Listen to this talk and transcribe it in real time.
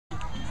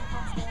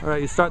All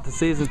right, you start the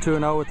season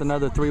 2-0 with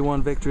another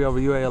 3-1 victory over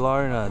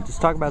UALR, and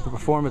just talk about the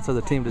performance of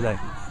the team today.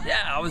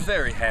 Yeah, I was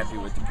very happy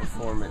with the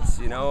performance.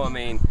 You know, I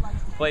mean,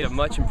 played a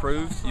much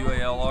improved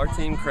UALR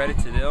team. Credit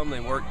to them;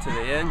 they worked to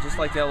the end, just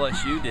like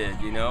LSU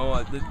did. You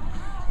know,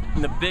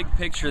 in the big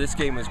picture, this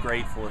game was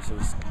great for us. It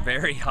was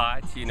very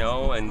hot, you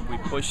know, and we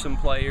pushed some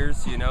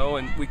players, you know,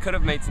 and we could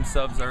have made some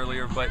subs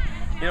earlier, but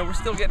you know, we're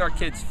still getting our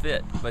kids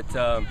fit. But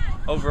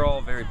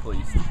overall, very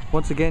pleased.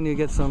 Once again, you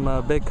get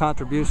some big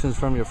contributions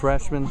from your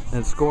freshmen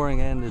in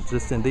scoring and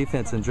just in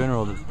defense in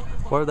general.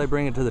 What are they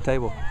bringing to the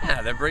table?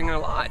 Yeah, they're bringing a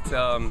lot.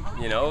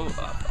 You know,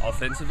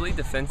 offensively,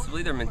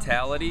 defensively, their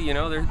mentality. You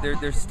know,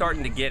 they're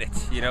starting to get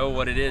it. You know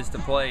what it is to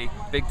play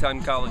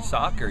big-time college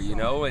soccer. You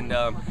know, and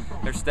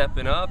they're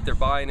stepping up. They're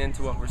buying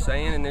into what we're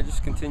saying, and they're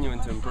just continuing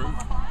to improve.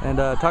 And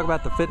talk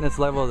about the fitness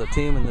level of the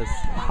team in this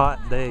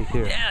hot day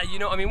here. Yeah, you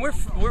know, I mean,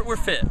 we're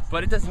fit,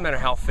 but it doesn't matter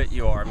how fit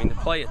you are. I mean, to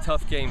play a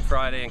tough game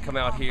Friday and come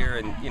out here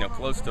and, you know,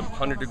 close to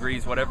 100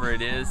 degrees, whatever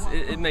it is,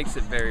 it makes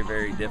it very,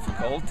 very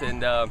difficult.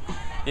 And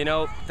you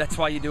know, that's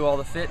why you do all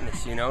the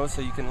fitness, you know,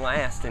 so you can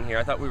last in here.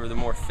 I thought we were the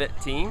more fit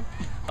team.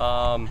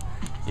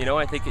 You know,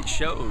 I think it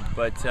showed,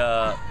 but,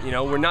 you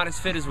know, we're not as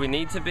fit as we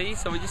need to be,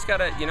 so we just got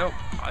to, you know,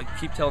 I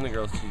keep telling the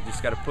girls, you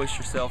just got to push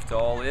yourself to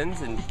all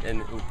ends, and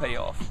it will pay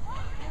off.